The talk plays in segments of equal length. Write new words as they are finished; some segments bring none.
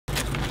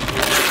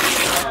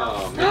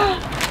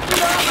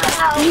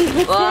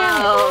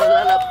Whoa,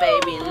 little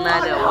baby,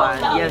 another one.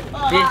 Yes,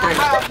 this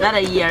is not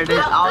a year, this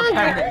is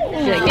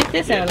alternate. Should I get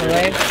this out of the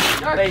way?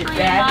 Wait,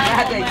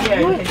 that's not a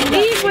year.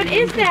 Steve, what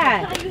is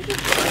that?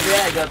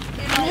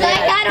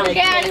 Like, I don't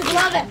care, I just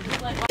love it.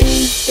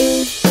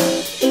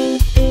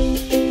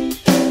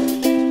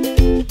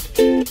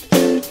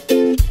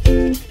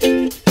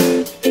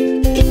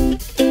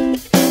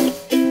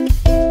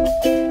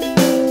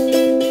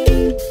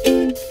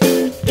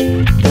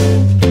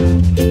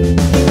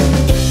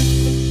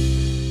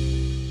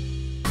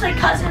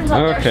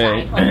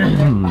 Okay.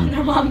 On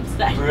their mom's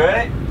side.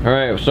 Ready?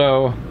 Alright,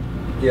 so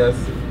Yes.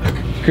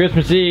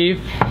 Christmas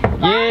Eve.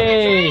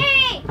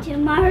 Yay!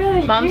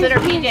 Tomorrow. Mom's in her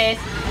PJs.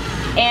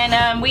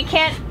 And we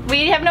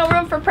have no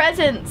room for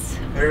presents.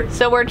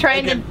 So we're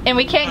trying to, and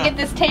we can't get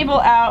this table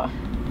out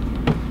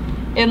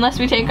unless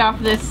we take off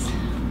this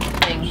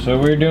thing. So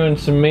we're doing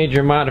some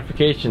major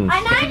modifications.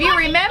 If you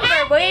remember,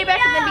 way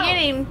back in the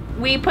beginning,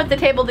 we put the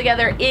table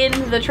together in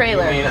the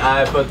trailer. I mean,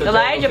 I put the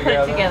Elijah put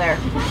it together.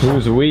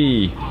 Who's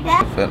we?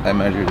 I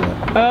measured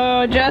that.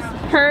 Oh, just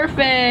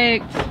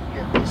perfect.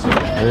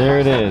 There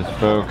it is,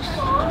 folks.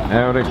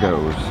 Out it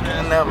goes.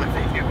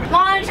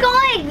 Mom, it's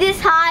going like this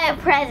high of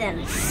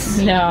presents.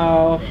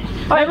 No.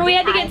 Remember, we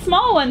had to get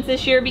small ones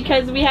this year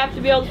because we have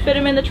to be able to fit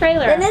them in the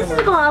trailer. And this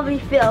is going to be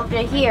filled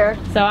right here.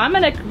 So I'm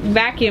gonna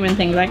vacuum and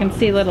things. I can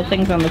see little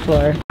things on the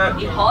floor.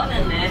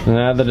 So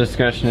now the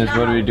discussion is,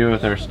 what do we do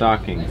with our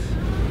stockings?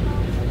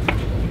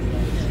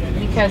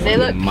 Because they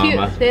look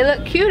Mama. cute. They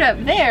look cute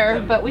up there,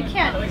 but we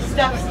can't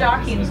stuff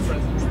stockings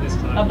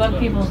above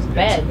people's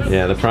beds.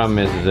 Yeah, the problem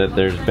is that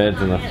there's beds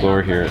on the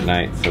floor here at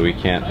night, so we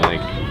can't,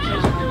 like,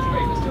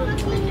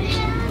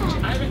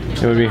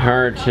 it would be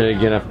hard to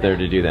get up there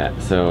to do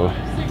that. So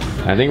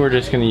I think we're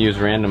just gonna use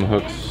random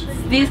hooks.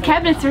 These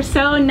cabinets are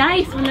so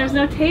nice when there's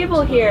no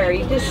table here.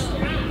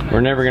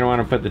 We're never gonna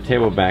want to put the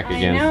table back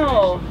again. I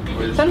know.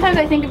 Sometimes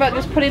I think about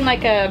just putting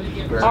like a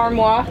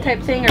armoire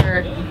type thing or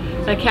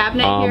a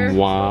cabinet here.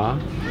 Armoire.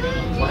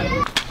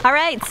 All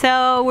right,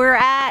 so we're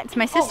at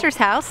my sister's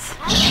house.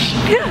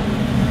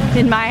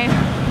 In my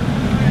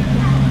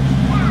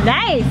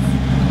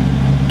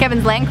nice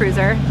Kevin's Land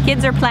Cruiser.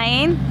 Kids are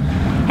playing,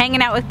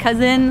 hanging out with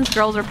cousins.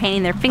 Girls are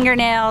painting their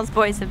fingernails.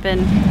 Boys have been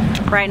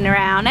riding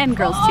around, and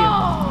girls too.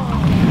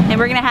 And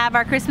we're gonna have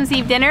our Christmas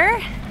Eve dinner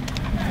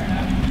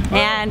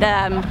and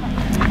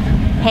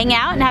hang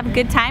out and have a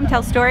good time,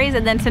 tell stories,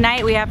 and then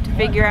tonight we have to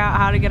figure out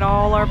how to get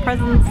all our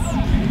presents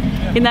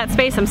in that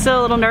space. I'm still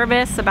a little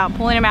nervous about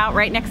pulling them out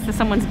right next to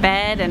someone's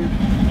bed, and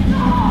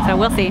so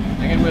we'll see.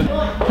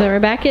 So we're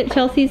back at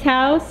Chelsea's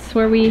house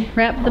where we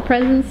wrapped the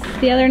presents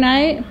the other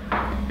night.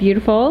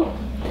 Beautiful.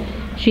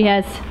 She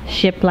has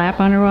shiplap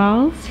on her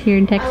walls here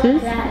in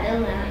Texas.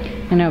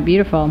 I know,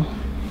 beautiful.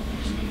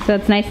 So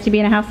it's nice to be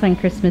in a house on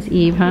Christmas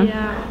Eve, huh?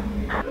 Yeah.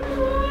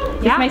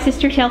 This is my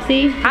sister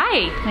Chelsea.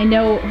 Hi. I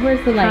know,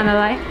 where's the light? On the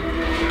light.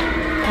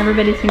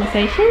 Everybody's gonna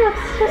say, she looks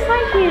just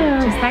like you.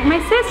 Just like my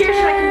sister.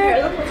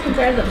 Look, let's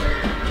compare them.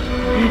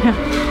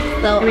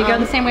 So, Do we go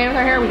the same way with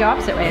our hair, or we go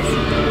opposite ways?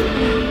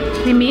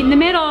 We meet in the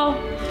middle.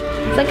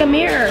 it's like a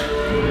mirror.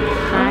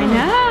 I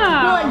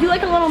know. No, like, do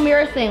like a little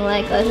mirror thing.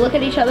 Like look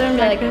at each other and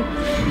be like,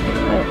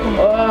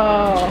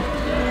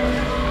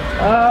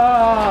 Oh.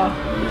 Oh.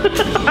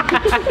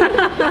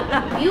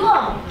 you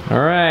all.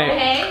 All right.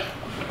 Okay.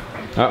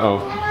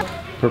 Uh-oh.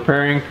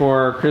 Preparing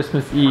for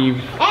Christmas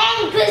Eve.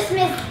 And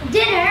Christmas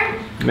dinner.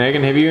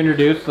 Megan, have you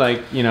introduced,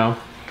 like, you know?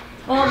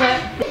 A little bit.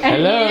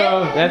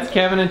 Hello, that's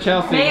Kevin and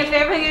Chelsea. Megan's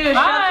favorite thing to do is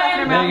shove stuff in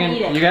her mouth and eat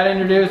Megan, it. you gotta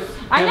introduce.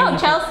 I know,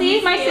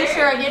 Chelsea, my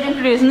sister, I did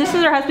introduce, and this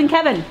is her husband,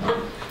 Kevin.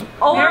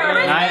 Oh,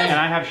 And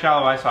I have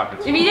shallow eye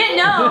sockets. if you didn't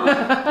know,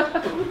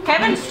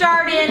 Kevin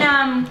starred in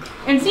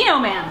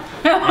Encino Man.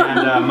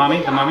 And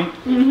Mummy, the Mummy.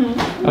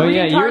 Oh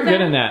yeah, you were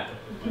good in that.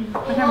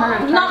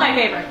 Not my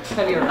favorite.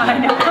 I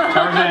know.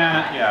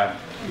 Tarzan, yeah.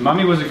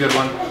 Mummy was a good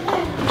one.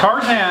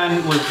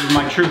 Tarzan was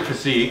my true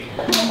physique.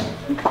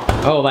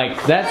 Oh,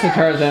 like, that's the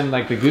Tarzan,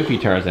 like the goofy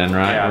Tarzan,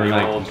 right? Yeah, We're the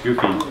like, old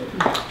goofy.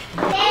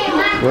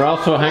 we're all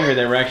so hungry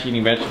that we're actually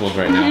eating vegetables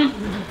right now.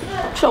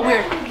 So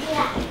weird.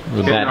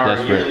 We're that Our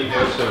desperate. yearly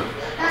dose of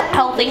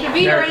Healthy.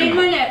 We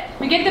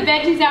get the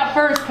veggies out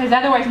first because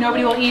otherwise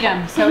nobody will eat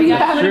them. So we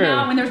gotta put them True.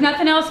 out when there's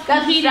nothing else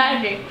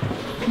competing.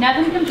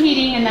 Nothing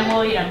competing, and then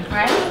we'll eat them,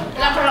 right?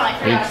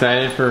 Are you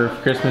excited for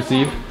Christmas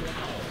Eve,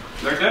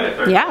 They're good if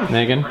they're Yeah.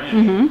 Megan?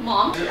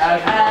 Mom.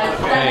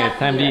 Hey, it's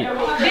time to eat.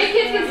 Big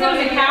kids can sit on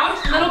the couch,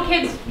 little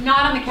kids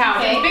not on the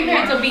couch. And big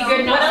kids will be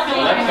good not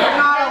sitting on the couch.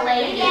 Not a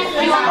lady.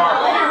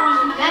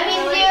 That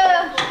means you.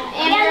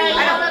 And a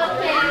little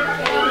kid.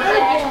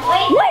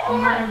 What?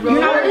 You're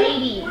not a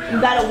lady. You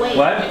gotta wait.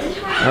 What?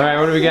 All right,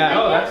 what do we Oh,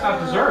 got? that's not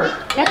dessert.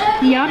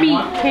 That's yummy.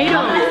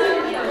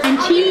 Potatoes and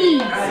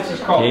cheese. This is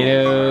called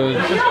Potatoes.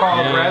 This is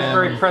called and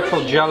raspberry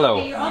pretzel jello.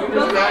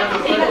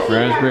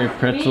 Raspberry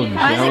pretzel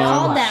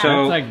jello. So,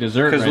 That's like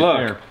dessert right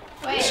look,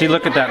 there. see,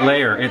 look at that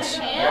layer. It's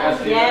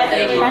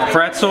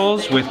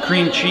pretzels with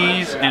cream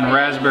cheese and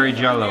raspberry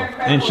jello.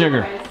 And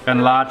sugar.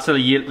 And lots of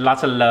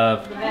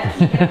love.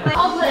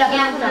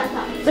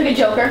 It's like a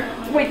joker.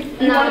 Wait,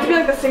 you want it to be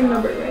like the same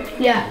number, right?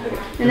 Yeah.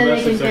 And then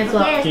they can cancel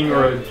out. King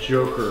or a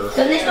joker.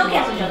 So they still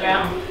cancel each other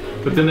out.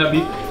 But then that'd be,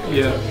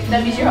 yeah.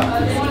 That means you're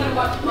up. It's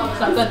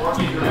not good.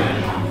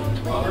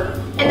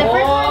 And the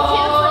first one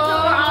too flips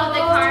over all of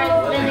the cards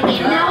in the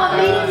game. Now I'm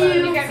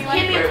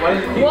beating you.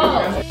 Whoa.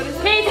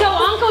 Hey, so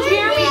Uncle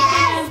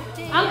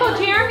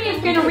Jeremy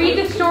is gonna read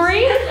the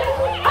story,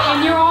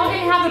 and you're all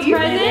gonna have a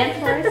present.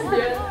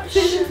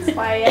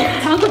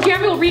 Uncle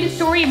Jeremy will read a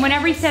story, and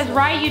whenever he says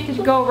right, you have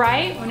to go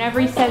right. Whenever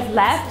he says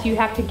left, you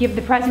have to give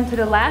the present to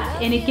the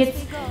left, and you'll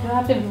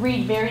have to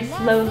read very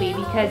slowly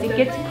because it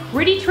gets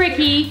pretty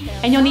tricky,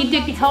 and you'll need to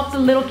help the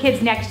little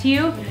kids next to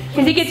you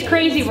because it gets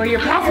crazy where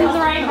you're passing to the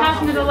right,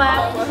 passing to the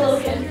left.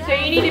 So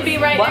you need to be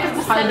right next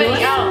to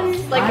somebody else.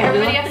 Like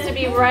everybody has to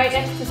be right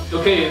next to.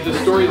 Okay, the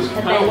story is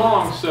kind of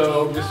long,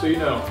 so just so you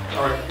know.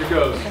 All right, here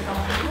goes.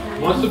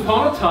 Once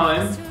upon a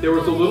time, there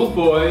was a little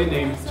boy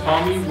named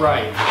Tommy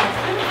Wright.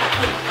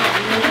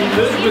 He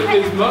lived with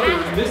his mother,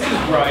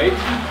 Mrs. Wright,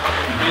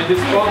 and his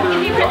father,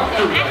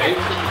 Dr. Wright,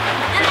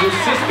 and his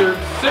sister,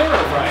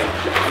 Sarah Wright.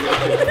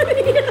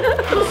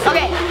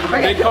 Okay.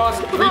 They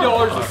cost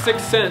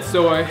 $3.06,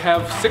 so I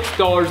have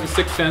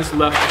 $6.06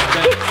 left to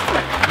spend.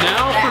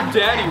 Now for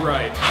Daddy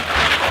Wright.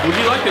 Would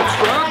you like a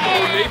truck,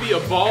 or maybe a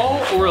ball,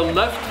 or a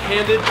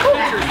left-handed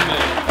pitcher's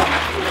mitt?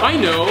 I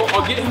know,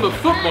 I'll get him a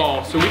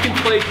football so we can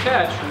play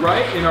catch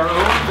right in our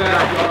own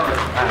backyard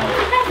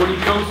when he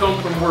comes home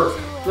from work.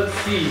 Let's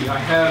see, I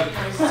have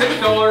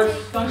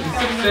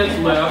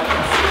 $6.06 left,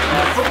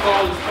 and the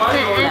football is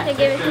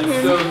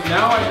 $5.06, so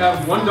now I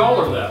have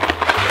 $1 left.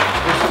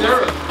 For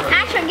Sarah's present.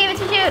 Actually, give it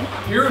to Jude.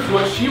 Here's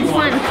what she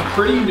wants, a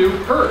pretty new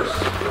purse,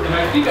 and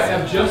I think I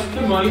have just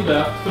the money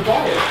left to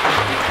buy it.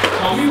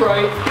 Tommy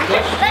Wright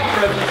clutched the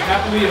presents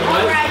happily and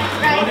led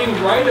running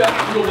right up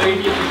to the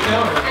lady at the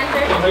counter.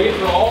 And they gave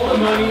her all the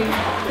money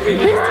in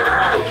his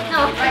pocket.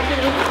 No,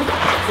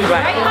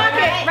 right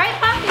pocket. Right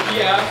pocket.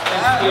 He asked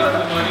and she gave her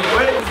the money.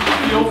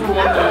 Steal for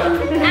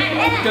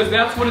 $1. Because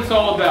that's what it's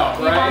all about,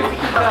 right?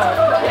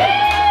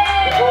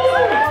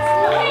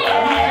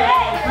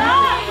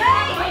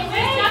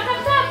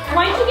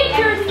 Why don't you get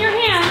yours in your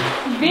hand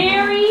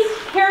very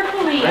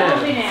carefully?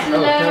 Open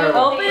it.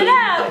 Open it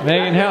up.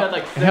 Megan, help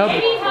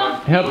Eve.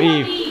 Careful,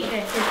 Eve.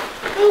 This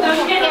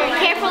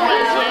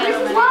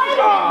is why.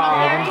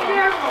 Very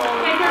careful.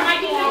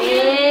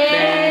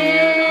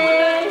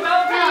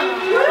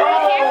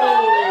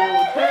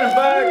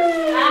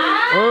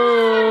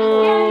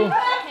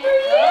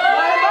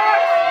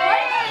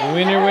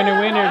 Winner, winner,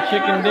 winner,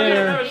 chicken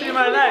dinner.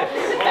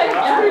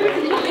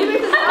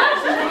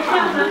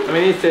 I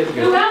mean, it tastes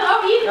good.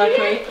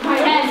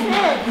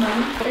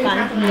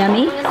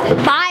 Yummy.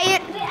 Buy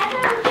it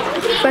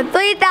for $3,000.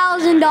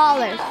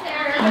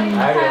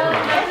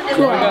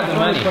 Cool. I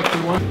got the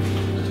money.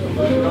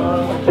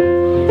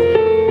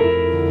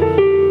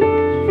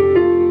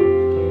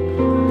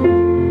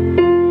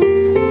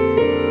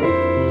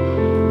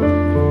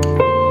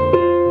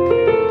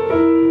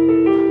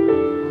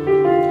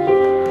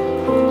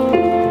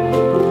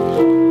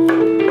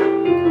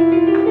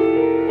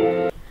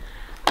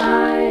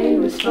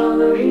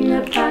 Following a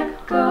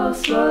pack, all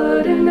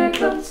swallowed in their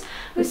coats,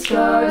 with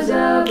scarves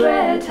of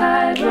red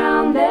tied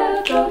round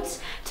their throats,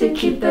 to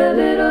keep their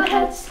little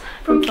heads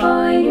from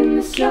falling in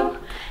the snow.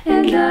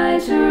 And I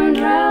turned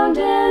round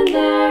and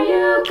there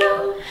you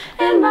go,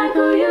 and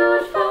Michael, you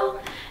would fall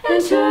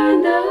and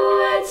turn the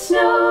wet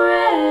snow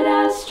red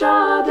as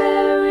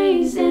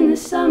strawberries in the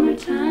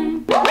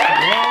summertime.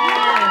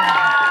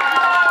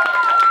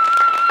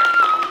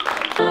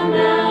 The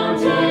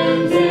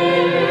mountains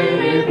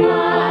in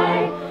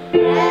reply,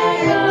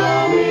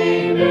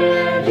 echoing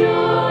their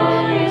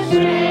joyous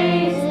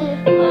strains.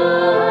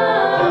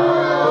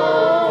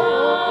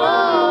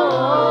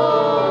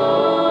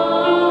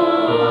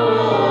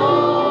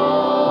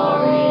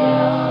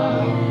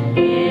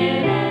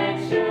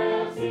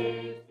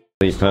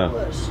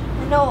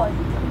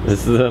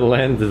 This is the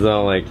lens is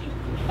all like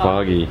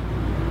foggy.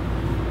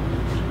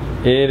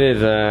 It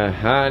is a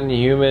hot and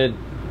humid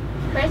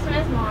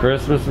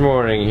Christmas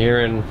morning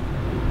here in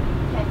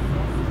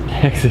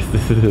Texas.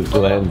 This is the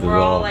lens is We're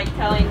all all. like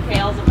telling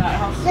tales about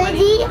how sweaty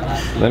it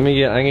was. I'm gonna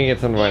get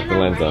something to wipe the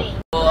lens off.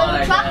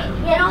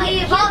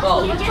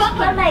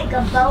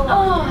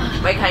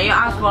 Wait, can you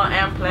ask for an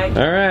airplane?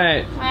 All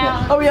right.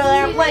 Oh, real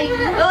airplane.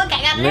 Look,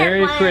 I got an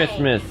Merry airplane.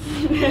 Christmas.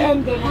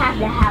 And they have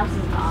the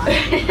houses on.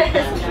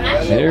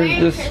 Here's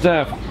the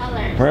stuff.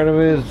 Part of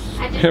it is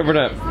covered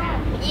up.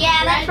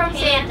 Yeah, that's from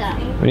Santa.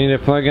 We need to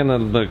plug in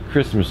the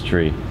Christmas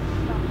tree.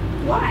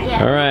 Why?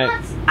 Yeah. All right.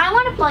 I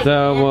want to plug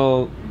So it in.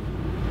 we'll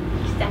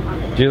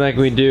do like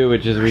we do,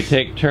 which is we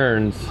take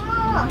turns.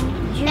 And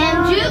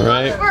Jude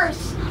Right. goes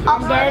first.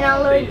 And then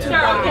I'll look to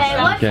Okay,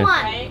 which Okay.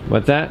 one?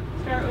 What's that?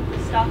 Start with the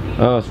stocking.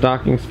 Oh,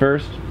 stockings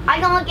first. I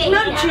can look at you.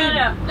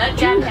 No. Let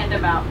Jen hand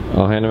them out.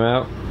 I'll hand them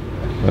out.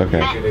 Okay.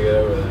 Good to get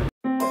over that.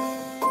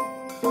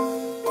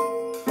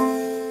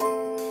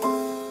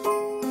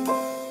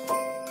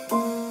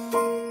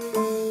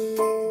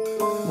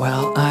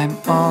 I'm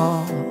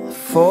all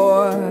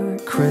for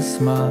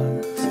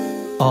Christmas,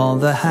 all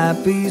the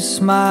happy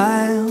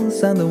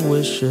smiles and the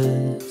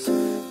wishes,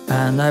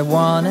 and I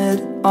want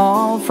it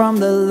all from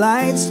the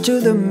lights to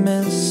the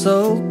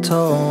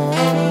mistletoe.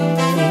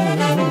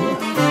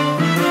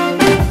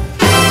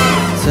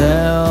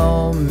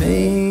 Tell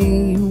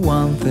me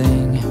one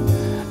thing,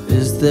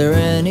 is there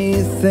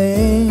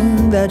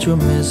anything that you're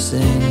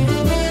missing?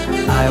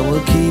 I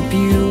will keep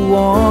you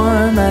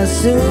warm as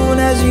soon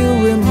as you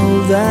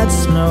remove that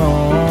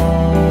snow.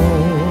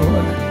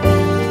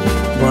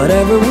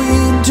 Whatever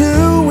we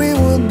do, we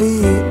will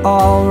be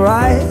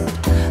alright.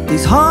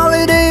 These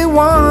holiday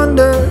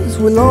wonders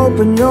will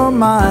open your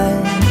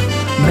mind.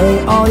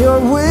 May all your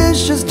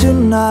wishes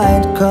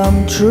tonight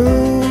come true.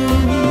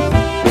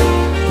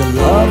 The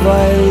love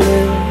I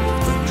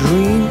lived, the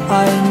dream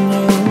I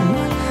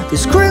knew.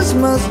 This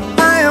Christmas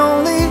I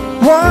only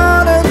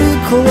wanna be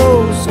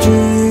close to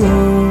you.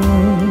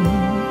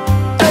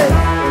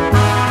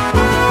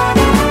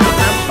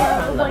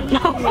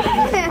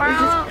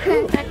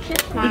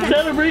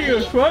 Celebrate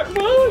your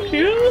smartphone,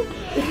 too?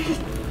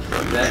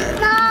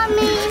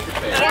 Mommy,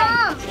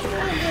 Mom.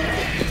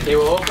 Okay,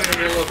 we'll open it a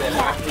little bit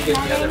after you get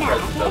the other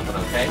presents open,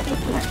 okay?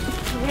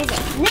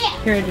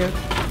 Here, Joe.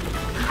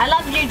 I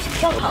love Jude's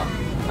coat.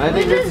 I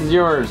think this is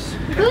yours.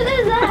 Whose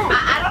is that?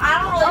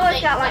 I don't really think.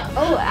 It's got like,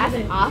 oh, that's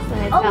awesome.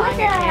 It's got like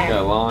your It's hair.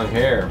 got long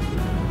hair.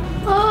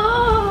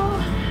 Oh.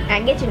 I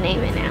can get your name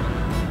in now.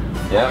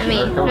 Yeah, I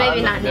mean, sure,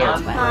 maybe not now,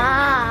 but.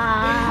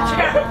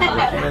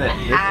 Just a minute.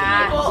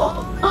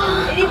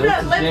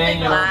 This is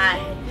Daniel.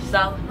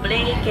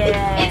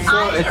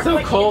 It's so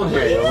cold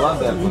here. You'll love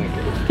that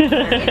blanket.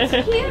 It's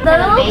cute.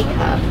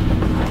 Makeup.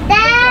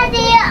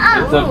 Daddy,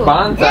 It's a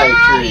bonsai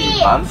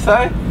tree.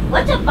 Bonsai?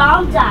 What's a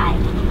bonsai?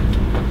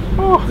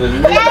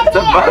 It's a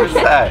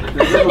bonsai.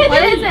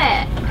 What is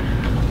it?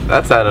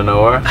 That's out of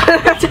nowhere.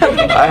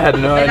 I had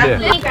no idea.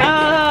 Oh,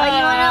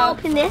 you want to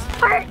open this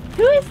part?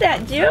 Who is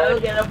that,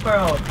 Jude? Get a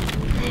pearl.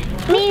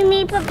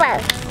 Me,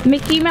 Papa.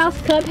 Mickey Mouse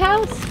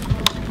Clubhouse?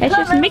 It's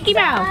just Mickey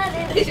Mouse.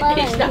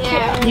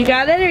 Yeah. You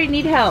got it or you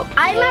need help?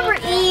 I remember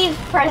Eve's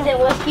present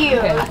was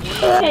huge.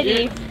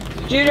 Teddy.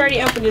 Jude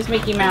already opened his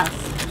Mickey Mouse.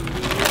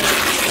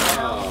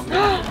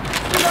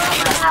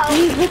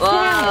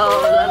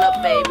 Whoa, little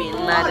baby,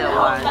 another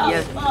one.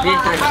 Yes, this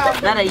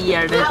is not a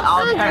year, this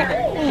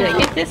alternate. Should I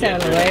get this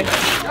out of the way?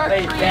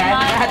 Wait,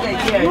 that's a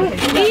year.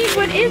 Eve,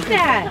 what is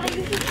that?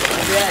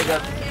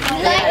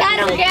 I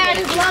don't care, I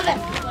just love it.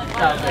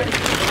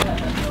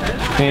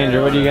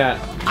 Andrew, what do you got?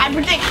 I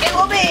predict it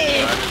will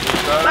be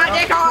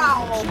magical.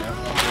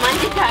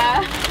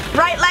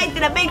 Bright lights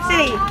in a big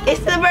city.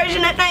 It's the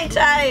version at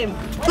nighttime.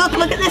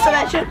 Look at this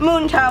electric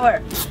moon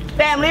tower.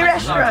 Family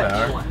restaurant.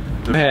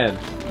 Go ahead.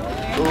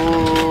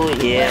 Ooh,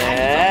 yeah.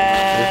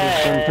 This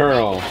is from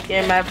Pearl.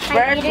 Here's my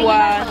first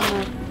one.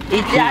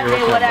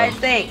 Exactly what I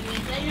think.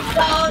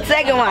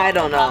 Second one, I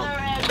don't know.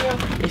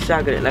 It's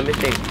not good. Let me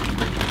think.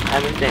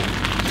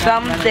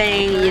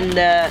 Something in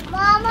the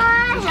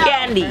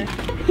candy.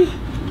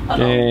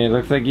 Okay,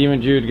 looks like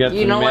even Jude got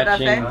You some know what I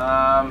matching.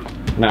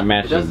 say? Not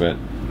matching, but.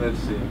 Let's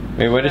see.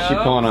 Wait, what is she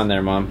pulling on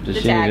there, Mom? Does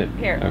The she tag. need it?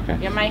 Here. Okay.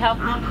 You want my help?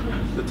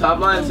 The top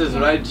line says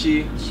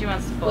Raichi, She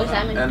wants to pull it.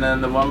 and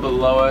then the one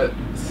below it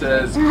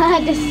says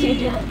Hey,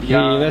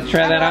 let's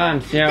try that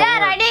on. See how it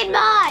Dad, I works. need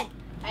mine.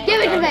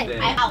 Give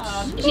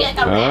it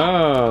to me.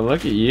 Oh,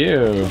 look at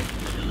you.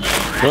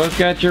 Both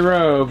got your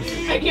robes.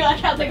 I feel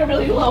like I was like a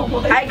really low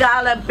voice. I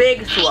got a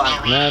big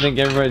one. Now I think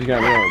everybody's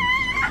got robes.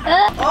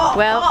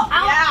 Well,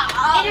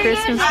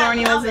 Christmas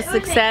morning was a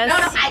success.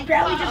 I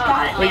barely just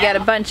got it. We got a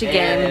bunch of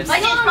games.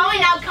 Like it's probably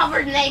now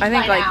covered in eggs I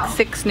think by like now.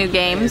 6 new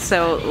games,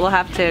 so we'll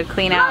have to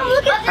clean out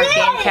our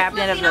game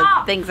cabinet of the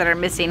things that are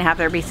missing half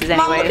their pieces Mom,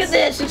 look at anyways.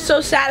 this. It's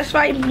so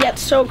satisfying yet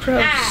so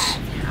gross.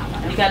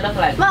 You got the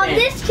flag. Mom,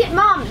 this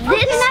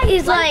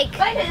is like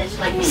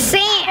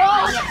sand.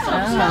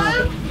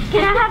 Oh.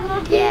 Can I have a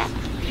look? Yeah.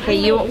 Okay,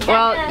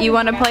 you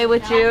want to play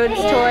with Jude's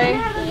toy?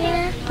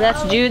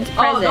 That's Jude's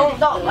present.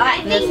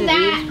 I This think is that.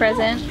 Eve's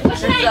present.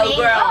 What's that So name?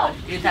 girl,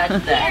 you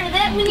touched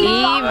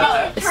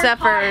that. Eve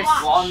suffers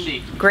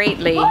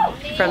greatly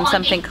from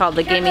something called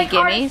the Gimme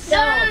Gimmes, No.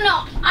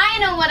 I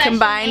know what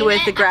combined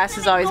with the grass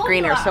is always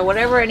greener. So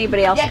whatever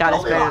anybody else got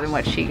is better than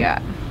what she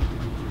got.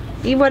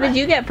 Eve, what did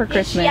you get for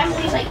Christmas?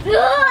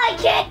 I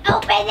can't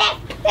open it.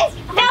 This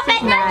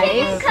is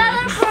nice.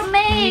 color for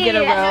me. Did you get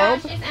a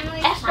robe?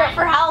 Esther,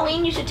 for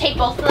Halloween, you should take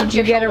both of them. Did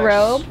you get a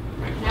robe?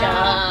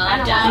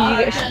 No.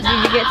 Did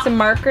you get some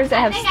markers that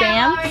have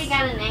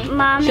stamps?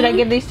 Mom, Should I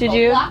give these to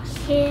Jude?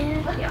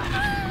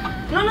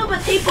 No,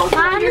 but take both of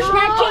Mom, them. it's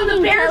not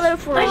changing color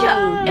for me.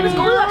 It was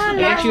Goldilocks.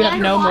 But you have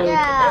no mood.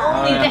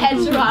 Only the head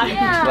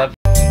survived.